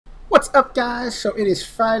What's up, guys? So it is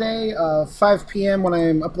Friday, 5 p.m. when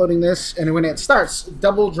I'm uploading this, and when it starts,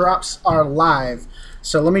 double drops are live.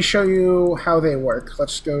 So let me show you how they work.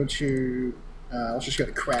 Let's just go to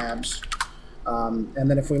crabs, and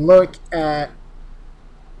then if we look at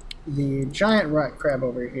the giant rock crab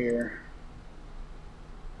over here,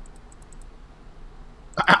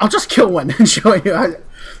 I'll just kill one and show you.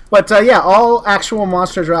 But yeah, all actual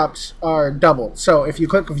monster drops are doubled. So if you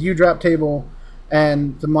click View Drop Table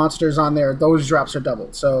and the monsters on there, those drops are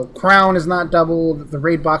doubled. So Crown is not doubled. The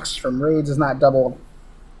raid box from Raids is not doubled.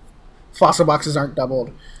 Fossil boxes aren't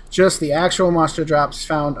doubled. Just the actual monster drops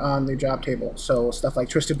found on the drop table. So stuff like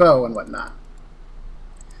Twisted Bow and whatnot.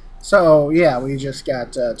 So yeah, we just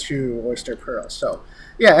got 2 oyster pearls. So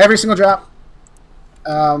yeah, every single drop.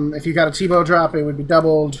 If you got a T-bow drop, it would be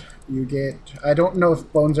doubled. You get, I don't know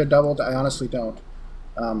if bones are doubled. I honestly don't.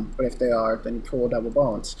 But if they are, then cool, double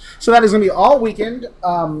bones. So that is going to be all weekend.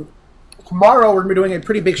 Tomorrow we're going to be doing a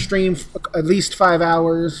pretty big stream, at least 5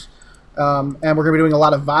 hours, and we're going to be doing a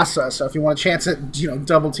lot of Vasa. So if you want a chance at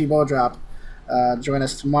double T-bow drop, join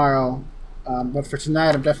us tomorrow. But for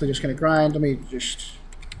tonight, I'm definitely just going to grind. Let me just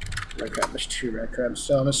red crab. There's 2 red crabs,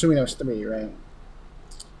 so I'm assuming there's 3, right?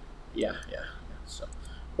 Yeah. So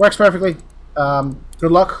works perfectly.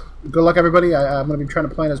 Good luck. Good luck, everybody. I'm going to be trying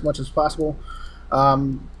to plan as much as possible.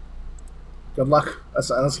 Good luck.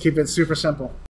 Let's keep it super simple.